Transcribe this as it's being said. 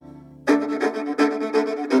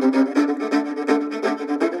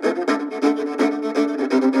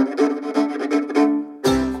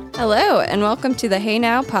and welcome to the Hey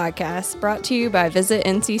Now podcast, brought to you by Visit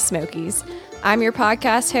NC Smokies. I'm your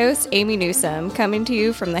podcast host, Amy Newsome, coming to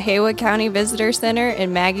you from the Haywood County Visitor Center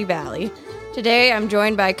in Maggie Valley. Today, I'm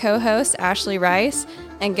joined by co-host Ashley Rice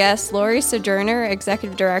and guest Lauri SoJourner,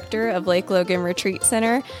 Executive Director of Lake Logan Retreat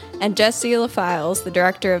Center, and Jessi LeFiles, the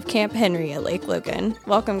Director of Camp Henry at Lake Logan.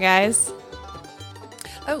 Welcome, guys.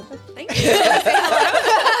 Oh, thank you.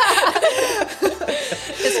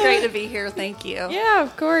 It's great to be here. Thank you. Yeah,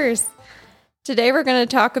 of course. Today we're going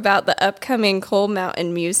to talk about the upcoming Cold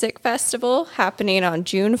Mountain Music Festival happening on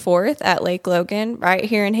June 4th at Lake Logan, right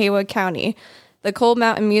here in Haywood County. The Cold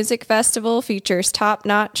Mountain Music Festival features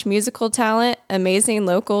top-notch musical talent, amazing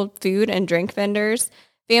local food and drink vendors,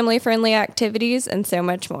 family-friendly activities, and so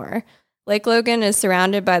much more. Lake Logan is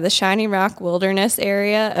surrounded by the Shining Rock Wilderness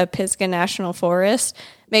area of Pisgah National Forest,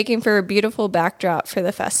 making for a beautiful backdrop for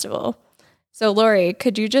the festival. So, Lauri,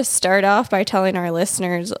 could you just start off by telling our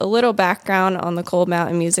listeners a little background on the Cold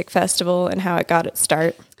Mountain Music Festival and how it got its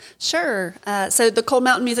start? Sure. So the Cold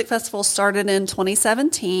Mountain Music Festival started in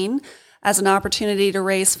 2017 as an opportunity to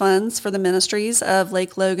raise funds for the ministries of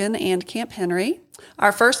Lake Logan and Camp Henry.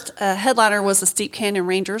 Our first headliner was the Steep Canyon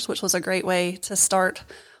Rangers, which was a great way to start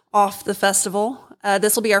off the festival.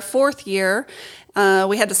 This will be our fourth year.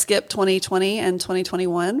 We had to skip 2020 and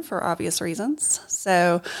 2021 for obvious reasons.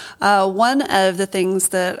 So one of the things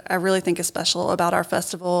that I really think is special about our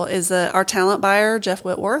festival is that our talent buyer, Jeff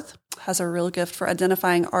Whitworth, has a real gift for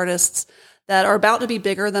identifying artists that are about to be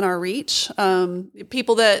bigger than our reach.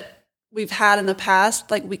 People that we've had in the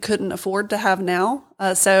past, like we couldn't afford to have now.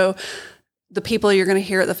 So the people you're going to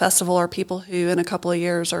hear at the festival are people who in a couple of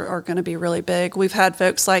years are going to be really big. We've had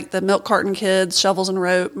folks like the Milk Carton Kids, Shovels and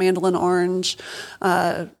Rope, Mandolin Orange,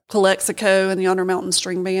 Calexico, and the Yonder Mountain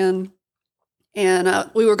String Band. And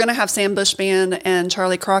we were going to have Sam Bush Band and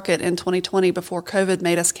Charlie Crockett in 2020 before COVID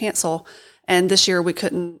made us cancel. And this year we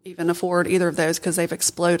couldn't even afford either of those because they've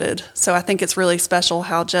exploded. So I think it's really special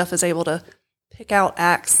how Jeff is able to pick out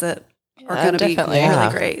acts that are going to be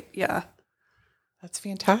really great. Yeah. That's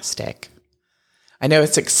fantastic. I know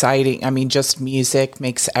it's exciting. I mean, just music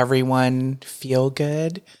makes everyone feel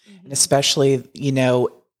good, and especially, you know,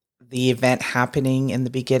 the event happening in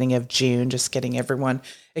the beginning of June, just getting everyone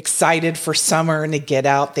excited for summer and to get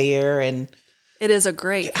out there. And it is a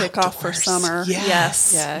great kickoff for summer.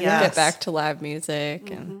 Yes. Yeah, get back to live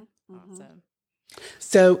music. And awesome.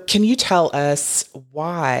 So can you tell us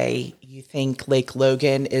why you think Lake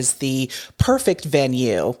Logan is the perfect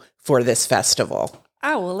venue for this festival?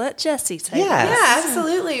 I will let Jessi say that. Yeah,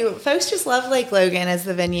 absolutely. Folks just love Lake Logan as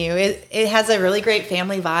the venue. It has a really great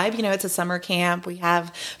family vibe. You know, it's a summer camp. We have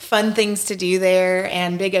fun things to do there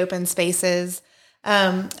and big open spaces.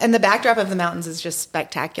 And the backdrop of the mountains is just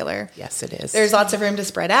spectacular. Yes, it is. There's lots of room to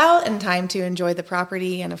spread out and time to enjoy the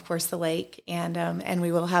property and, of course, the lake. And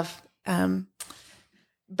we will have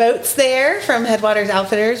boats there from Headwaters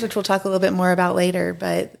Outfitters, which we'll talk a little bit more about later,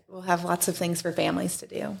 but we'll have lots of things for families to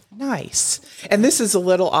do. Nice. And this is a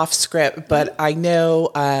little off script, but I know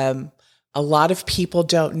a lot of people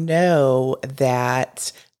don't know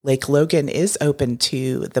that Lake Logan is open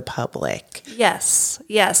to the public. Yes.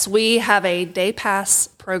 We have a day pass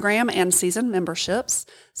program and season memberships.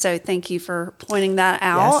 So thank you for pointing that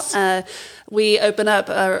out. Yes. We open up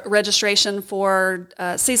a registration for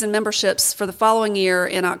season memberships for the following year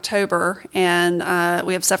in October. And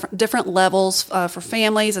we have different levels for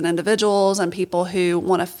families and individuals and people who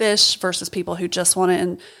want to fish versus people who just want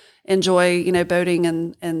to enjoy, you know, boating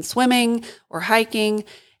and swimming or hiking.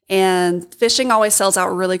 And fishing always sells out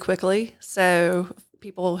really quickly. So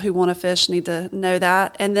people who want to fish need to know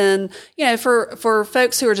that. And then, you know, for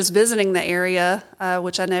folks who are just visiting the area,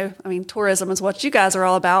 which I know, I mean, tourism is what you guys are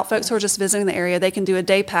all about. Folks who are just visiting the area, they can do a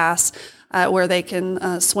day pass where they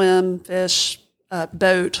can swim, fish,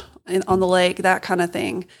 boat on the lake, that kind of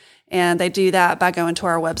thing. And they do that by going to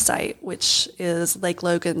our website, which is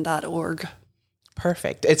lakelogan.org.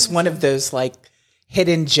 Perfect. It's one of those like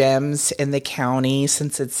hidden gems in the county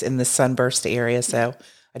since it's in the Sunburst area. So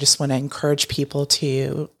I just want to encourage people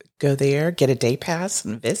to go there, get a day pass,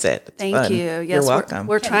 and visit. It's Thank fun. you. Yes, You're welcome.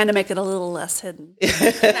 We're trying to make it a little less hidden. Can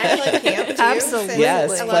I plug camp too? Absolutely.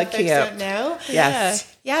 Yes, a lot plug of folks camp. don't know.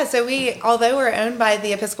 Yes. Yeah. So although we're owned by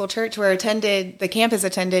the Episcopal Church, the camp is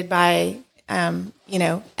attended by, you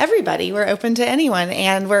know, everybody. We're open to anyone.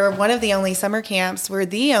 And we're one of the only summer camps. We're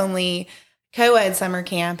the only co-ed summer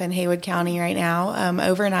camp in Haywood County right now,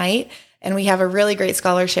 overnight. And we have a really great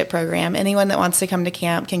scholarship program. Anyone that wants to come to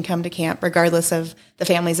camp can come to camp regardless of the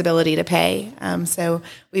family's ability to pay. So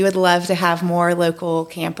we would love to have more local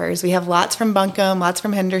campers. We have lots from Buncombe, lots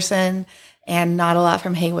from Henderson, and not a lot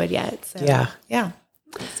from Haywood yet. So, yeah.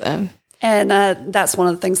 Awesome. And that's one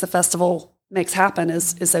of the things the festival makes happen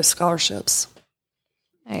is those scholarships.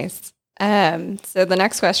 Nice. So the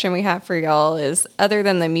next question we have for y'all is, other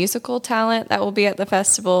than the musical talent that will be at the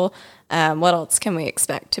festival, what else can we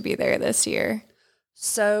expect to be there this year?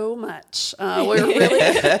 So much. We're really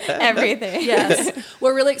everything. Yes,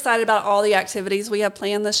 we're really excited about all the activities we have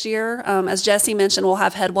planned this year. As Jessi mentioned, we'll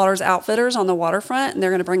have Headwaters Outfitters on the waterfront, and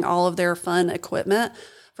they're going to bring all of their fun equipment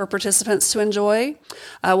for participants to enjoy.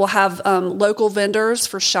 We'll have local vendors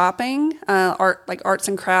for shopping, arts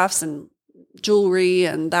and crafts and jewelry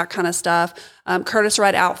and that kind of stuff. Curtis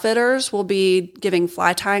Wright Outfitters will be giving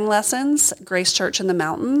fly tying lessons. Grace Church in the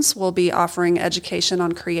Mountains will be offering education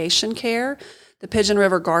on creation care. The Pigeon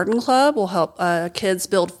River Garden Club will help kids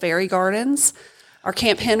build fairy gardens. Our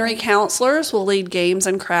Camp Henry counselors will lead games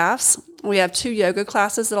and crafts. We have 2 yoga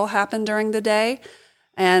classes that will happen during the day.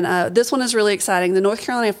 And this one is really exciting. The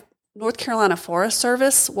North Carolina Forest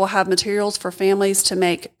Service will have materials for families to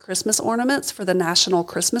make Christmas ornaments for the National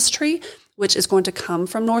Christmas Tree, which is going to come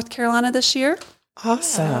from North Carolina this year.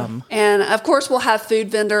 Awesome. And of course, we'll have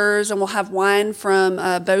food vendors, and we'll have wine from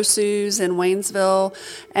Bosu's in Waynesville,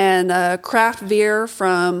 and craft beer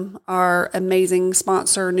from our amazing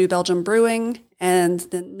sponsor, New Belgium Brewing, and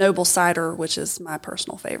the Noble Cider, which is my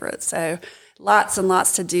personal favorite. So lots and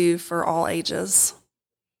lots to do for all ages.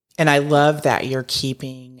 And I love that you're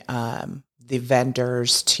keeping the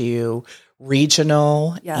vendors to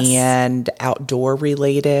regional and outdoor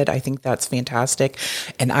related. I think that's fantastic.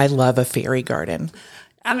 And I love a fairy garden.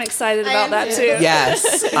 I'm excited about that too.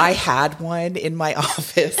 Yes. I had one in my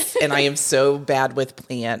office, and I am so bad with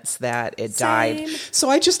plants that it died. So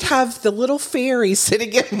I just have the little fairy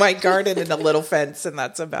sitting in my garden and a little fence, and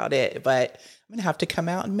that's about it. But I'm going to have to come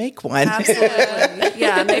out and make one. Absolutely.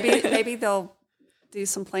 Yeah, maybe they'll do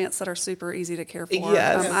some plants that are super easy to care for.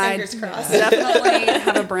 Yes. Fingers crossed. Definitely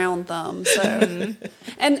have a brown thumb. So,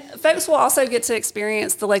 and folks will also get to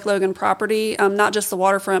experience the Lake Logan property, not just the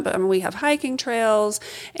waterfront, but we have hiking trails,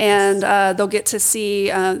 and they'll get to see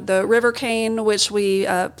the river cane, which we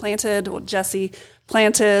Jessi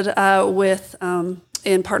planted with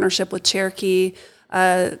in partnership with Cherokee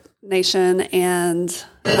Nation, and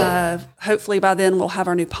hopefully by then we'll have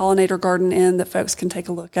our new pollinator garden in that folks can take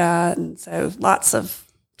a look at, and so lots of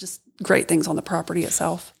just great things on the property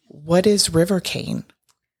itself. What is river cane?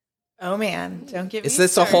 Oh man, don't give me Is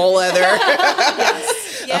this started. a whole other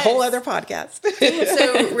Yes. a whole other podcast?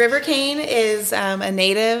 So river cane is a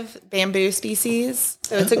native bamboo species.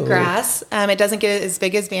 So it's a grass. It doesn't get as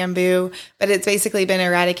big as bamboo, but it's basically been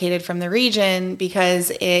eradicated from the region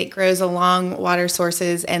because it grows along water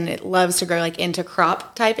sources and it loves to grow like into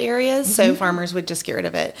crop type areas. So farmers would just get rid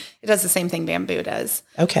of it. It does the same thing bamboo does.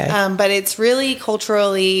 Okay. But it's really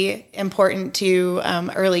culturally important to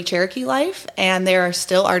early Cherokee life. And there are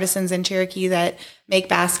still artisans in Cherokee that make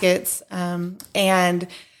baskets. And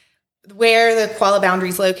where the koala boundary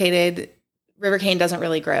is located, river cane doesn't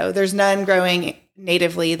really grow. There's none growing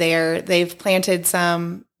natively there. They've planted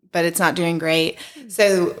some, but it's not doing great.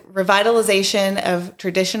 So revitalization of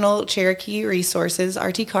traditional Cherokee resources,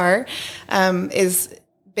 RT-CAR, is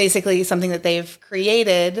basically something that they've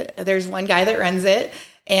created. There's one guy that runs it,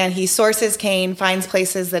 and he sources cane, finds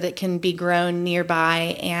places that it can be grown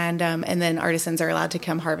nearby, and then artisans are allowed to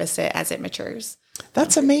come harvest it as it matures.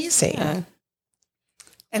 That's amazing.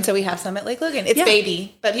 And so we have some at Lake Logan. It's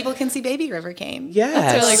baby, but people can see baby river cane. Yes.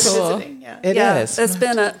 That's really cool. Visiting, It is. It's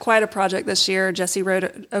been quite a project this year. Jessi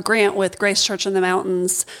wrote a grant with Grace Church in the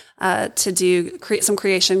Mountains to do some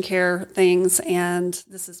creation care things, and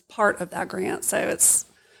this is part of that grant. So it's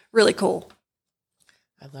really cool.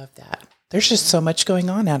 I love that. There's just so much going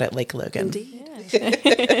on out at Lake Logan.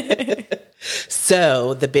 Indeed.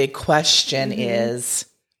 So the big question is,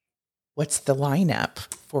 what's the lineup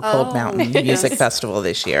for Cold Mountain Music Festival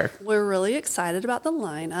this year? We're really excited about the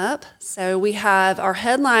lineup. So we have our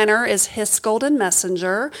headliner is Hiss Golden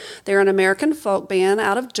Messenger. They're an American folk band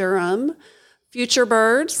out of Durham. Future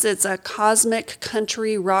Birds, it's a cosmic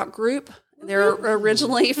country rock group. They're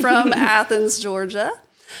originally from Athens, Georgia.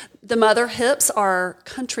 The Mother Hips are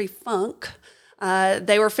country funk.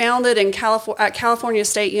 They were founded in at California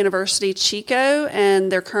State University, Chico, and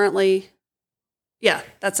they're currently,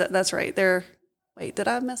 that's it. That's right. Wait, did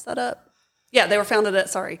I mess that up? Yeah, they were founded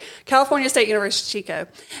at, California State University, Chico.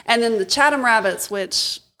 And then the Chatham Rabbits,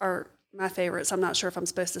 which are my favorites. I'm not sure if I'm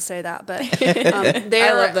supposed to say that, but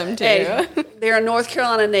I love them too. They're a North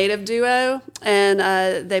Carolina native duo,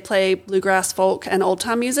 and they play bluegrass, folk, and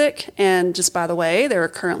old-time music. And just by the way, they're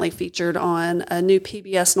currently featured on a new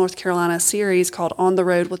PBS North Carolina series called On the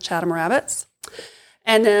Road with Chatham Rabbits.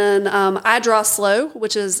 And then I Draw Slow,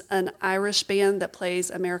 which is an Irish band that plays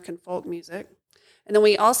American folk music. And then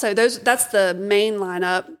we also, that's the main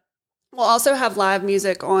lineup. We'll also have live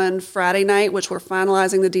music on Friday night, which we're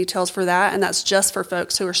finalizing the details for that. And that's just for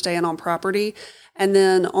folks who are staying on property. And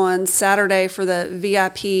then on Saturday for the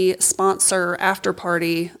VIP sponsor after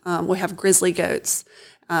party, we have Grizzly Goats.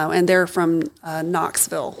 And they're from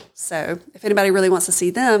Knoxville. So if anybody really wants to see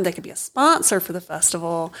them, they could be a sponsor for the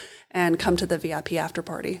festival and come to the VIP after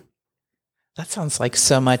party. That sounds like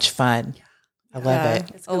so much fun. I love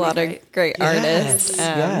it. It's a lot of great artists.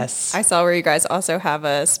 Yes. I saw where you guys also have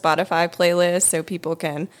a Spotify playlist so people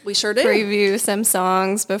can We sure do. preview some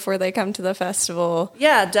songs before they come to the festival.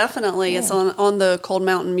 Yeah, definitely. Yeah. It's on the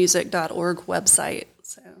coldmountainmusic.org website.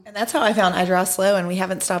 So. And that's how I found I Draw Slow, and we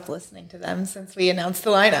haven't stopped listening to them since we announced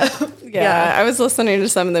the lineup. Yeah, I was listening to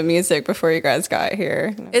some of the music before you guys got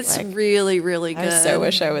here. It's like, really, really good. I so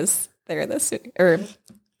wish I was there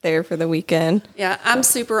there for the weekend. Yeah, I'm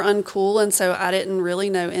super uncool, and so I didn't really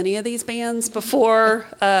know any of these bands before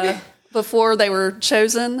they were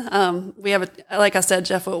chosen. We have, like I said,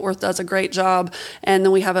 Jeff Whitworth does a great job, and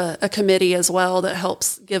then we have a committee as well that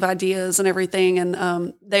helps give ideas and everything. And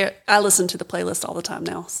I listen to the playlist all the time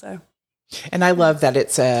now. So. And I love that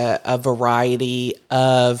it's a variety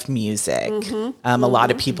of music. A lot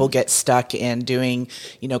of people get stuck in doing,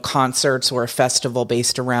 concerts or a festival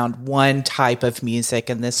based around one type of music.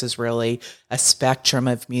 And this is really a spectrum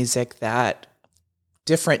of music that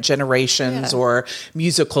different generations or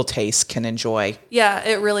musical tastes can enjoy. Yeah,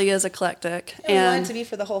 it really is eclectic. And we want it to be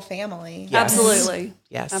for the whole family. Yes. Absolutely.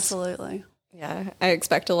 Yes. Absolutely. Yeah, I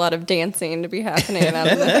expect a lot of dancing to be happening out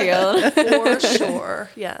in the field. For sure,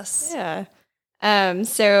 yes. Yeah.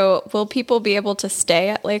 So will people be able to stay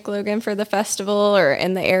at Lake Logan for the festival or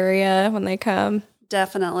in the area when they come?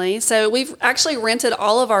 Definitely. So we've actually rented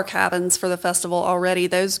all of our cabins for the festival already.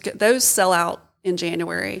 Those sell out in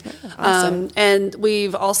January. Awesome. And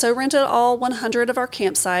we've also rented all 100 of our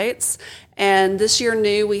campsites. And this year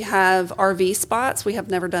new, we have RV spots. We have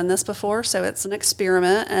never done this before, so it's an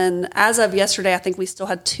experiment. And as of yesterday, I think we still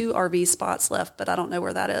had 2 RV spots left, but I don't know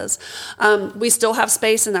where that is. We still have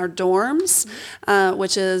space in our dorms,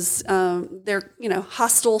 which is they're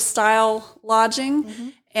hostel style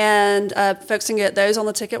lodging. And folks can get those on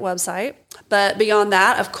the ticket website. But beyond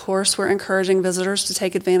that, of course, we're encouraging visitors to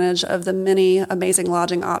take advantage of the many amazing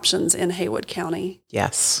lodging options in Haywood County.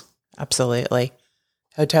 Yes, absolutely.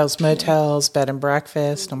 Hotels, motels, bed and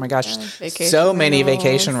breakfast. Oh my gosh, Vacation many rentals,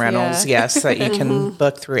 vacation rentals. Yes, that you can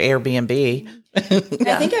book through Airbnb. I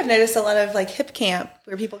think I've noticed a lot of hip camp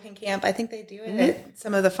where people can camp. I think they do it at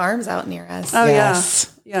some of the farms out near us. Oh,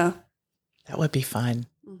 Yes. yeah. That would be fun.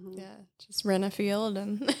 Yeah, just rent a field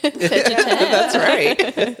and pitch a tent. That's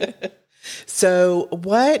right. So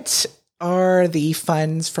what are the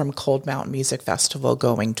funds from Cold Mountain Music Festival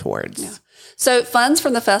going towards? Yeah. So funds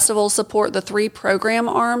from the festival support the 3 program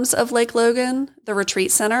arms of Lake Logan, the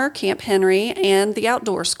Retreat Center, Camp Henry, and the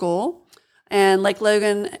Outdoor School. And Lake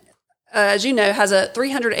Logan, as you know, has a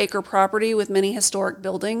 300-acre property with many historic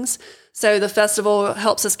buildings. So the festival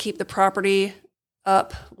helps us keep the property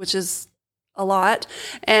up, which is a lot.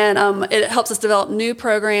 And it helps us develop new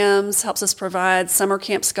programs, helps us provide summer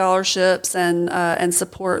camp scholarships and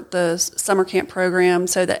support the summer camp program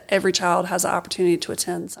so that every child has the opportunity to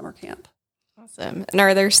attend summer camp. Awesome. And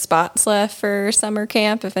are there spots left for summer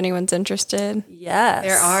camp if anyone's interested? Yes.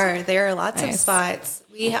 There are lots of spots.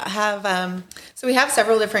 We have we have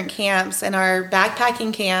several different camps, and our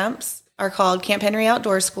backpacking camps are called Camp Henry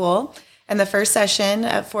Outdoor School. And the first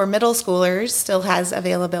session for middle schoolers still has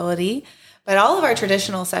availability, but all of our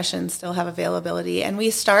traditional sessions still have availability. And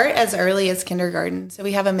we start as early as kindergarten. So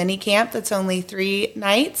we have a mini camp that's only 3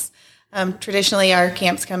 nights. Traditionally, our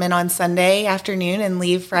camps come in on Sunday afternoon and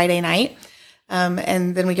leave Friday night.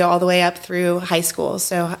 And then we go all the way up through high school.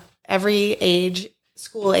 So every age,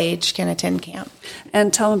 school age, can attend camp.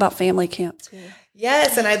 And tell them about family camp too.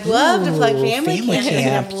 Yes, and I'd love to plug family camp. We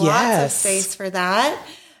have lots yes. of space for that.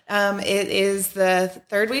 It is the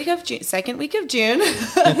second week of June.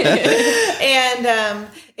 And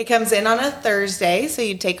it comes in on a Thursday. So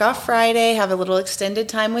you take off Friday, have a little extended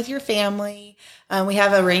time with your family. We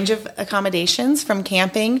have a range of accommodations from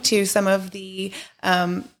camping to some of the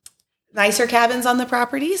nicer cabins on the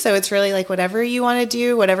property. So it's really like whatever you want to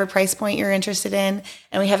do, whatever price point you're interested in.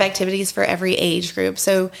 And we have activities for every age group.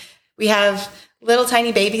 So we have little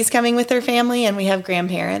tiny babies coming with their family, and we have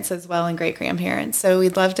grandparents as well and great grandparents. So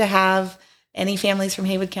we'd love to have any families from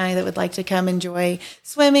Haywood County that would like to come enjoy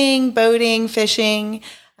swimming, boating, fishing,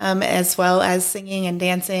 as well as singing and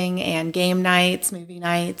dancing and game nights, movie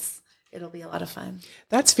nights. it'll be a lot of fun.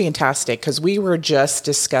 That's fantastic, because we were just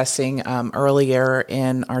discussing earlier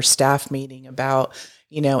in our staff meeting about,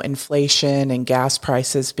 inflation and gas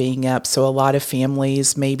prices being up. So a lot of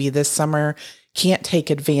families maybe this summer can't take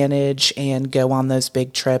advantage and go on those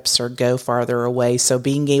big trips or go farther away. So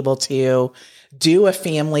being able to do a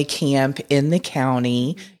family camp in the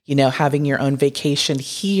county, having your own vacation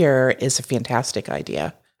here is a fantastic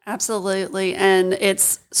idea. Absolutely. And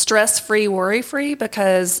it's stress-free, worry-free,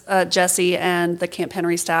 because Jessi and the Camp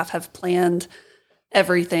Henry staff have planned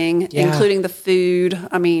everything, including the food.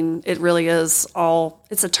 I mean, it really is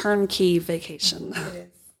it's a turnkey vacation.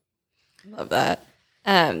 Love that.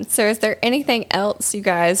 So is there anything else you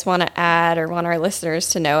guys want to add or want our listeners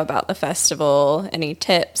to know about the festival? Any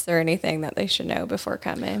tips or anything that they should know before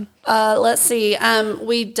coming? Let's see.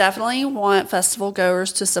 We definitely want festival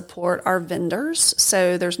goers to support our vendors.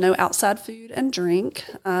 So there's no outside food and drink,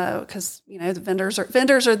 because, the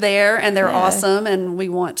vendors are there and they're awesome, and we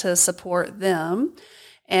want to support them.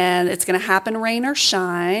 And it's going to happen rain or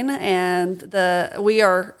shine. And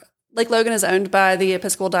Lake Logan is owned by the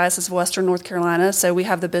Episcopal Diocese of Western North Carolina, so we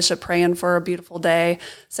have the bishop praying for a beautiful day.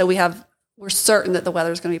 So we're certain that the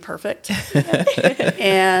weather is going to be perfect.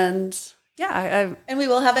 And and we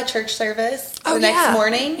will have a church service the next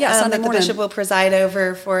morning. Yeah, Sunday that morning. The bishop will preside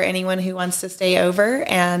over for anyone who wants to stay over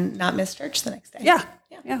and not miss church the next day. Yeah.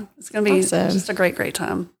 It's going to be awesome. Just a great, great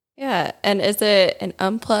time. Yeah. And is it an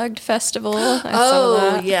unplugged festival? I saw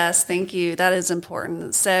that. Yes. Thank you. That is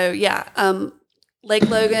important. So, Lake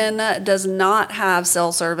Logan does not have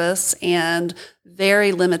cell service and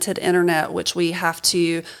very limited internet, which we have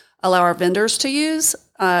to allow our vendors to use.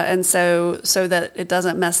 And so that it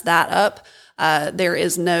doesn't mess that up, there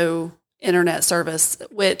is no internet service,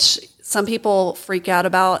 which some people freak out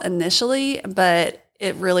about initially, but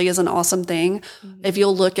it really is an awesome thing. Mm-hmm. If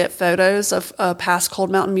you'll look at photos of past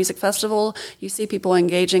Cold Mountain Music Festival, you see people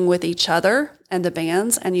engaging with each other and the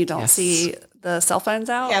bands, and you don't see the cell phones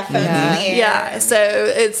out. Yeah, phones in the air. Yeah, so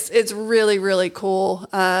it's really, really cool.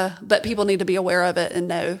 But people need to be aware of it and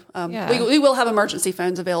know. We will have emergency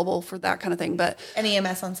phones available for that kind of thing. But and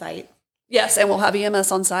EMS on site. Yes, and we'll have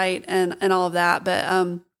EMS on site and all of that.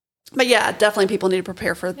 But yeah, definitely people need to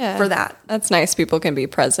prepare for that. That's nice. People can be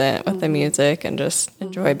present with the music and just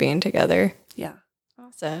enjoy being together. Yeah.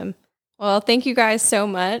 Awesome. Well, thank you guys so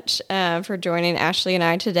much for joining Ashley and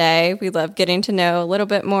I today. We love getting to know a little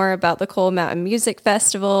bit more about the Cold Mountain Music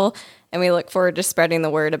Festival, and we look forward to spreading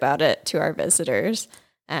the word about it to our visitors.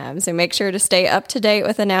 So make sure to stay up to date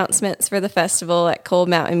with announcements for the festival at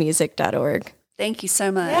coldmountainmusic.org. Thank you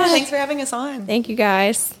so much. Yeah, thanks for having us on. Thank you,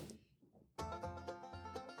 guys.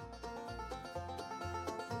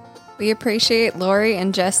 We appreciate Lauri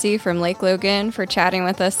and Jessi from Lake Logan for chatting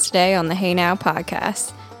with us today on the Hey Now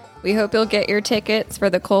podcast. We hope you'll get your tickets for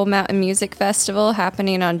the Cold Mountain Music Festival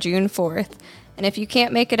happening on June 4th. And if you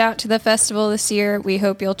can't make it out to the festival this year, we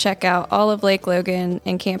hope you'll check out all of Lake Logan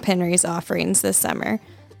and Camp Henry's offerings this summer.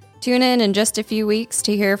 Tune in just a few weeks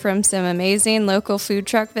to hear from some amazing local food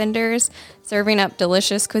truck vendors serving up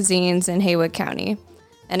delicious cuisines in Haywood County.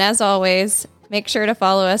 And as always, make sure to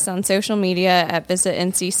follow us on social media at Visit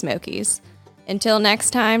NC Smokies. Until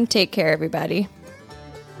next time, take care, everybody.